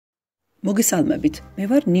მოგესალმებით, მე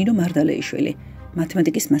ვარ ნინო მარდალეიშვილი,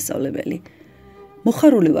 მათემატიკის მასწავლებელი.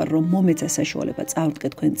 მოხარული ვარ, რომ მომეცა საშუალება წავდგე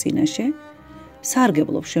თქვენ წინაშე,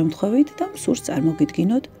 სარგებლობ შემთხვევით და მსურს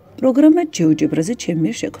წარმოგიდგინოთ პროგრამა geogebra-ზე ჩემი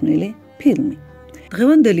მიერ შექმნილი ფილმი.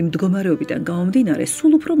 დღევანდელი მდგომარეობიდან გამომდინარე,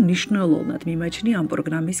 სულ უფრო მნიშვნელოვნად მიმაჩნია ამ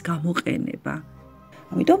პროგრამის გამოყენება.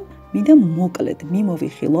 ამიტომ მინდა მოკლედ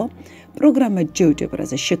მიმოვიხილო პროგრამა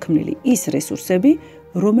geogebra-ზე შექმნილი ის რესურსები,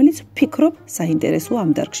 რომელიც ვფიქრობ საინტერესო ამ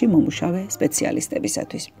დარგში მომუშავე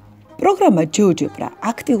სპეციალისტებისათვის. პროგრამა geogebra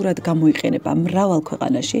აქტიურად გამოიყენება მრავალ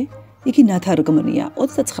ქვეყანაში, იგი ნათარგმნია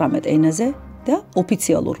 39 ენაზე და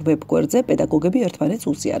ოფიციალურ ვებგვერდზე პედაგოგები ერთმანეთს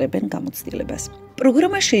უზიარებენ გამოცდილებას.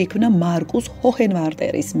 პროგრამა შეიქმნა მარკუს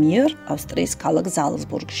ჰოჰენვარტერის მიერ ავსტრიის ქალაქ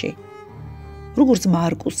ზალცბურგში. როგორც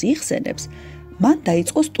მარკუსი იხსენებს, მან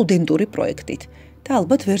დაიწყო სტუდენტური პროექტით და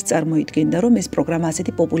ალბათ ვერ წარმოიდგენდა, რომ ეს პროგრამა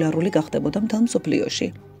ასეთი პოპულარული გახდებოდა მთელ მსოფლიოში.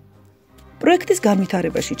 პროექტის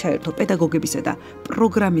განვითარებაში ჩაერთო პედაგოგებისა და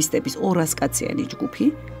პროგრამისტების 200 კაციანი ჯგუფი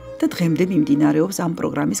და დღემდე მიმდინარეობს ამ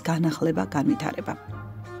პროგრამის განახლება, განვითარება.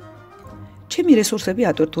 ჩემი რესურსები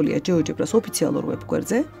ატვირთულია geogebra-ს ოფიციალურ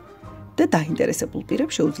ვებგვერდზე და დაინტერესებულ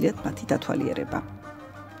პირებს შეუძლიათ მათი დათვალიერება.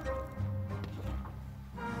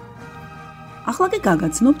 ახლა კი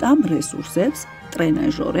გაგაცნობთ ამ რესურსებს,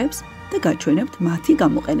 ტრენაჟორებს და გაჩვენებთ მათი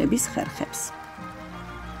გამოყენების ხერხებს.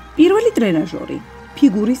 პირველი ტრენაჟორი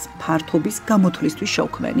ფიგურის ფართობის გამოთვლისთვის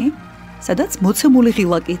შევქმენი, სადაც მოცემული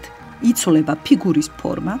ღილაკით იცვლება ფიგურის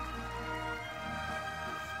ფორმა.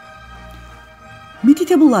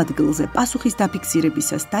 მითითებულ ადგილზე პასუხის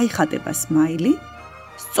დაფიქსირებისას დაიხატება სმაილი,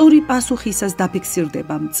 სწორი პასუხისას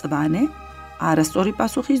დაფიქსირდება მწვანე, არასწორი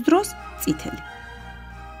პასუხის დროს წითელი.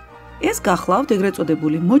 ეს გახლავთ ეგრეთ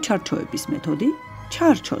წოდებული მოჩარჩოების მეთოდი,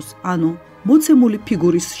 ჩარჩოს, ანუ მოცემული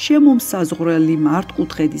ფიგურის შემომსაზღვრელი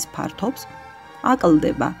მართკუთხედის ფართობს,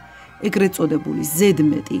 აკლდება ეგრეთ წოდებული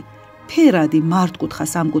ზედმეტი ფერადი მართკუთხა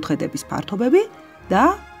სამკუთხედების ფართობები და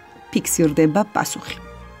ფიქსირდება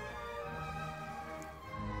პასუხი.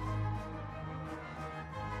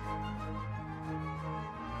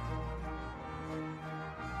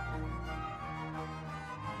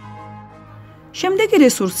 შემდეგი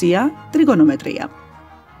რესურსია ტრიგონომეტრია.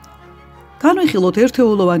 განვიხილოთ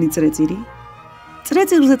ერთეულოვანი წრეწირი.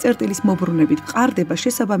 წრეწირზე წერტილის მობრუნებით ვყარდება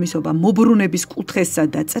შესაბამისობა მობრუნების კუთხესა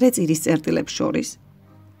და წრეწირის წერტილებს შორის.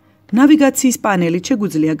 ნავიგაციის პანელით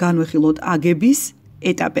შეგვიძლია განვიხილოთ აგების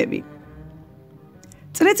ეტაპები.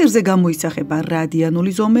 წრეწირზე გამოისახება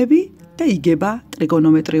რადიანული ზომები და იგება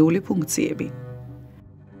ტრიგონომეტრიული ფუნქციები.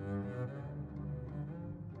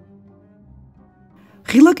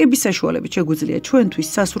 ღილაკების საშუალებით შეგვიძლია ჩვენთვის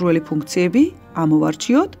სასურველი ფუნქციები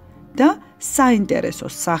ამოვარჩიოთ და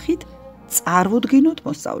საინტერესო სახით წარმოვდგინოთ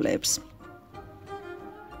მოსწავლეებს.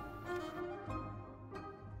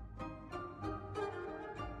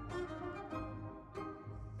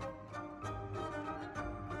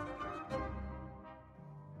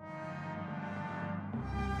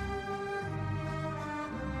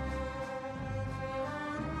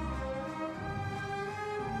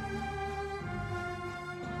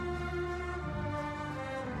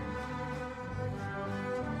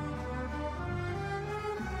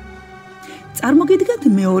 წარმოგიდგენთ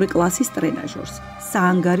მეორე კლასის ტრენაჟორს,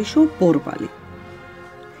 საანგარიშო ბორბალი.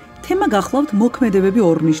 თემა გახლავთ მოქმედებები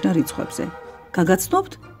ორნიშნა რიცხვებზე.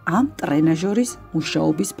 გაგაცნობთ ამ ტრენაჟორის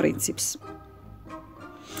მუშაობის პრინციპს.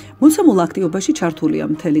 მოცემულ აქტივობაში ჩართულია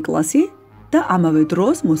მთელი კლასი და ამავე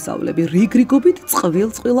დროს მოსწავლეები რიგრიგობით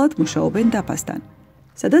წყვილ-წყვილად მუშაობენ დაფასთან,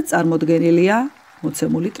 სადაც წარმოდგენილია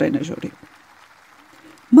მოცემული ტრენაჟორი.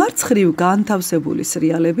 მარცხრივ განთავსებული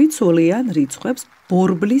სრიალები ცოლიან რიცხვებს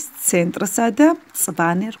ბორბლის ცენტრსა და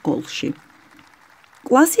მწვანე რგოლში.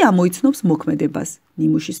 კლასი ამოიცნობს მოქმედებას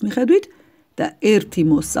ნიმუშის მიხედვით და ერთი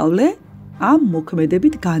მოსწავლე ამ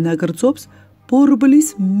მოქმედებით განაგრძობს ბორბლის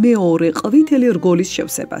მეორე ყვითელი რგოლის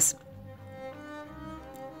შევსებას.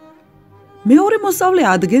 მეორე მოსწავლე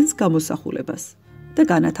ადგენს გამოსახულებას და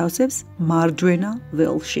განათავსებს მარჯვენა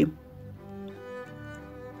ველში.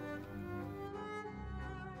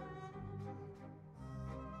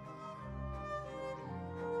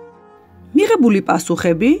 მიღებული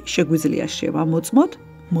პასუხები შეგვიძლია შევამოწმოთ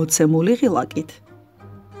მოცემული ღილაკით.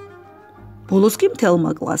 ბოლოს კი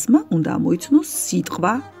მთელმა კლასმა უნდა ამოიცნოს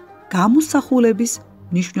სიტყვა გამოსახულების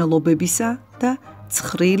მნიშვნელობებისა და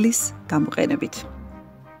ცხრილის გამოყენებით.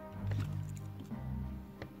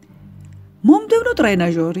 მომდევნო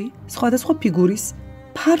ტრენაჟორი სხვადასხვა ფიგურის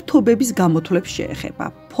ფართობების გამოთვლებს შეეხება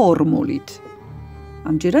ფორმულით.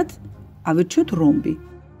 ამჯერად ავირჩიოთ რომბი.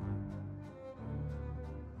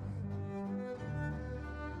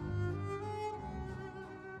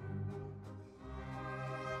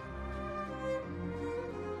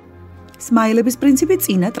 სმაილების პრინციპი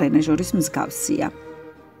წინა ტრენაჟორის მსგავსია.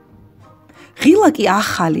 ღილაკი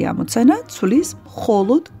ახალი ამოცანა ცვლის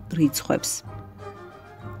მხოლოდ რიცხვებს.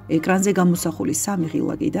 ეკრანზე გამოსახული სამი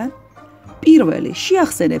ღილაკიდან პირველი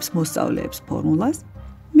შეახსენებს მოსწავლეებს ფორმულას,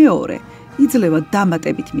 მეორე იძლევა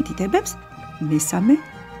დამატებით მითითებებს, მესამე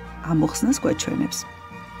ამოხსნას გვაჩვენებს.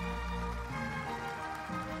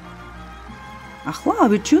 ახლა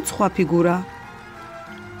ავირჩიოთ სხვა ფიგურა.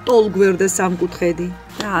 ტოლგვერდა სამკუთხედი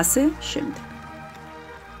და ასე შემდეგ.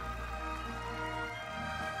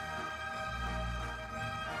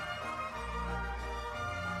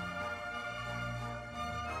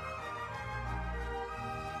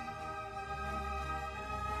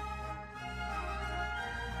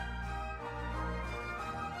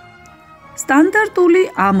 სტანდარტული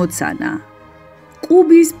ამოცანა.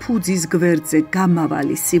 კუბის ფუძის გვერდზე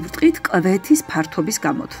გამავალი სიბრტყით კვეთის ფართობის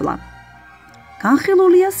გამოთვლა.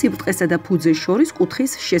 განხილულია სიბრტყესა და ფუძეს შორის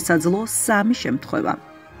კუთხის შესაძლო სამი შემთხვევა.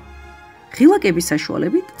 ღილაკების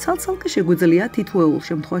საშუალებით ცალ-ცალკე შეგვიძლია თითოეულ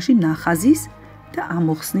შემთხვევაში ნახაზის და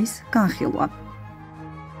ამოხსნის განხილვა.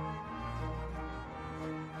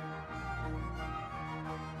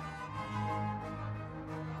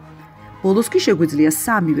 ბოლოს კი შეგვიძლია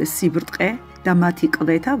სამივე სიბრტყე და მათი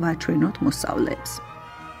კვეთა ვაჩვენოთ მოსწავლეებს.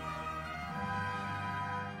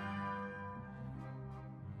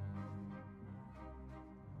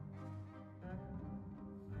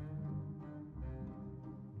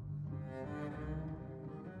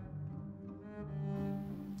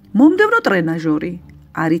 მომდევნო ტრენაჟორი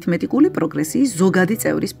არითმეტიკული პროგრესიის ზოგადი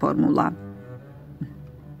წევრის ფორმულა.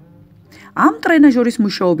 ამ ტრენაჟორის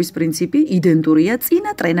მუშაობის პრინციპი იდენტურია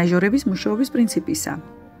წინა ტრენაჟორების მუშაობის პრინციპისა.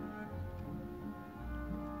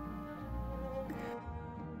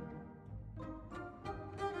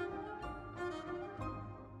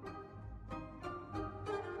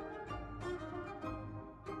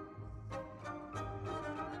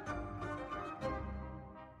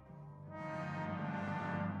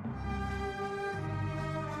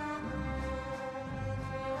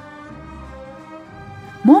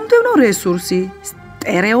 მომდევნო რესურსი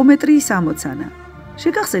სტერეომეტრიის ამოცანა.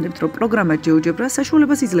 შეგახსენებთ, რომ პროგრამა geogebra-ს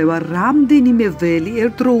საშუალებას იძლევა რამდენიმე ველი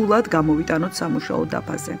ერთდროულად გამოვიტანოთ სამუშაო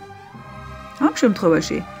დაფაზე. ამ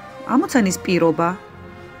შემთხვევაში ამოცანის პირობა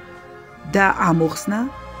და ამოხსნა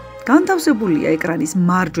განთავსებულია ეკრანის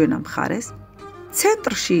მარჯვენა მხარეს,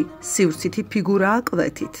 ცენტრში სივრცითი ფიგურაა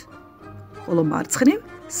კვეთით, ხოლო მარცხნივ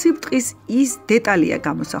სიბრტყის ის დეტალია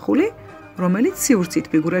გამოსახული, რომელიც სივრცით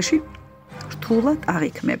ფიგურაში რთულად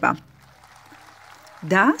აღიქმება.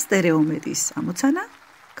 და სტერეომეტრის ამოცანა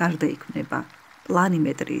გარდაიქმნება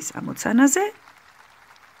პლანიმეტრიის ამოცანაზე,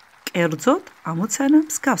 კერძოდ ამოცანა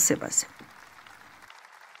მსგავსებაზე.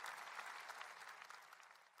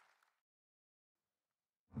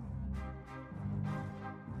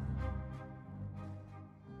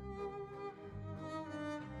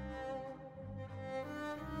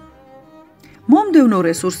 მომდევნო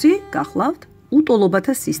რესურსი გახლავთ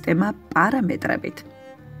უტოლობათა სისტემა პარამეტრებით.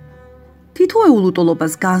 თითოეულ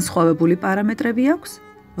უტოლობას განსხვავებული პარამეტრები აქვს,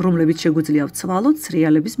 რომლებიც შეგვიძლია ვცვალოთ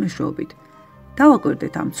სრიალების მეშვეობით.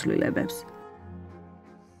 დავაკვირდეთ ამ ცვლილებებს.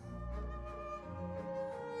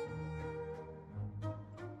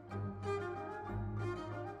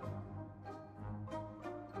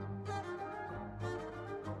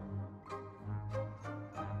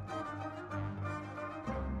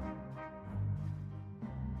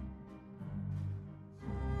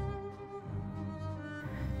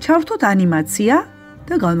 ჩავთოთ ანიმაცია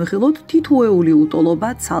და განვიხილოთ თითოეული უტოლობა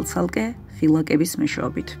ცალ-ცალკე ღილაკების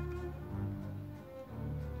მეშვეობით.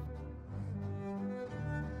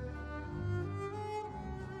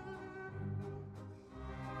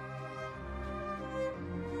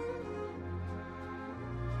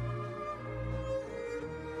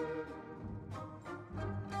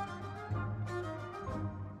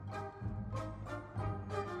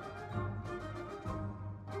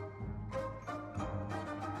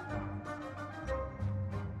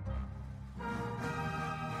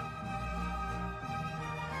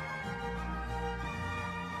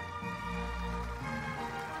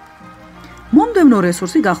 მომდევნო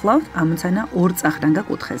რესურსი გახლავთ ამოცანა ორწახნაგა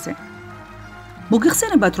კუთხეზე.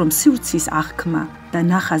 მოგეხსენებათ, რომ სივრცის აღქმა და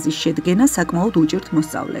ნახაზის შედგენა საკმაოდ უჭირთ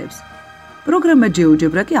მოსწავლეებს. პროგრამა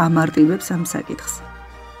geogebra კი ამარტივებს ამ საკითხს.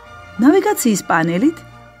 ნავიგაციის პანელით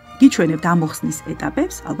გიჩვენებთ ამოხსნის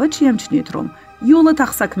ეტაპებს, ალბათ შეამჩნიეთ, რომ იოლად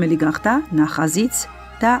აღსაქმელი გახდა ნახაზიც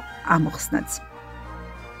და ამოხსნაც.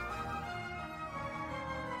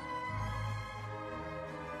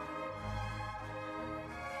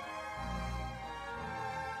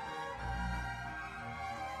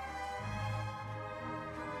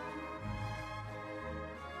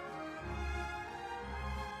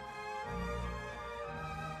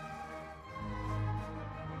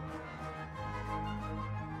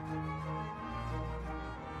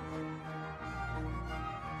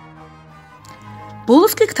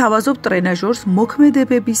 ბოლოს კი გთავაზობ ტრენაჟორს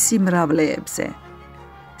მოქმედებების სიმრავლეებზე.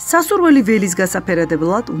 სასურველი ველის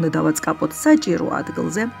გასაფერადებლად უნდა დავაწყაპოთ საჭირო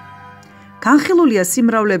ადგილზე. განხილულია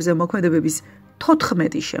სიმრავლეებზე მოქმედებების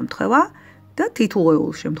 14 შემთხვევა და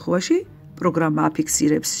თითოეულ შემთხვევაში პროგრამა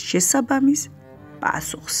აფიქსირებს შესაბამის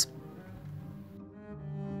პასუხს.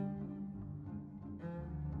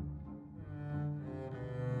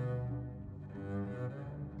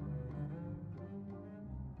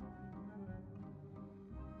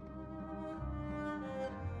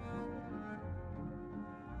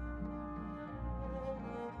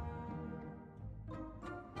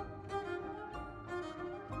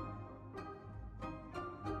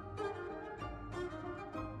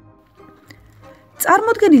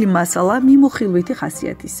 წარმოდგენილი მასალა მიმოხილვითი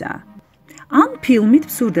ხასიათისაა. ამ ფილმით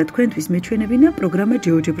ვსურდა თქვენთვის მეჩვენებინა პროგრამა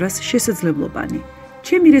geogebra-ს შესაძლებლობანი.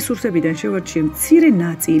 ჩემი რესურსებიდან შევარჩიე მცირე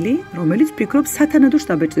ნაწილი, რომელიც ვფიქრობ სათანადო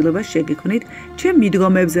შთაბეჭდილებას შეგექმნით ჩემ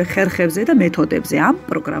მიდგომებზე, ხერხებზე და მეთოდებზე ამ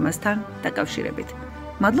პროგრამასთან დაკავშირებით.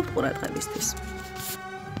 მადლობ ყურადღებისთვის.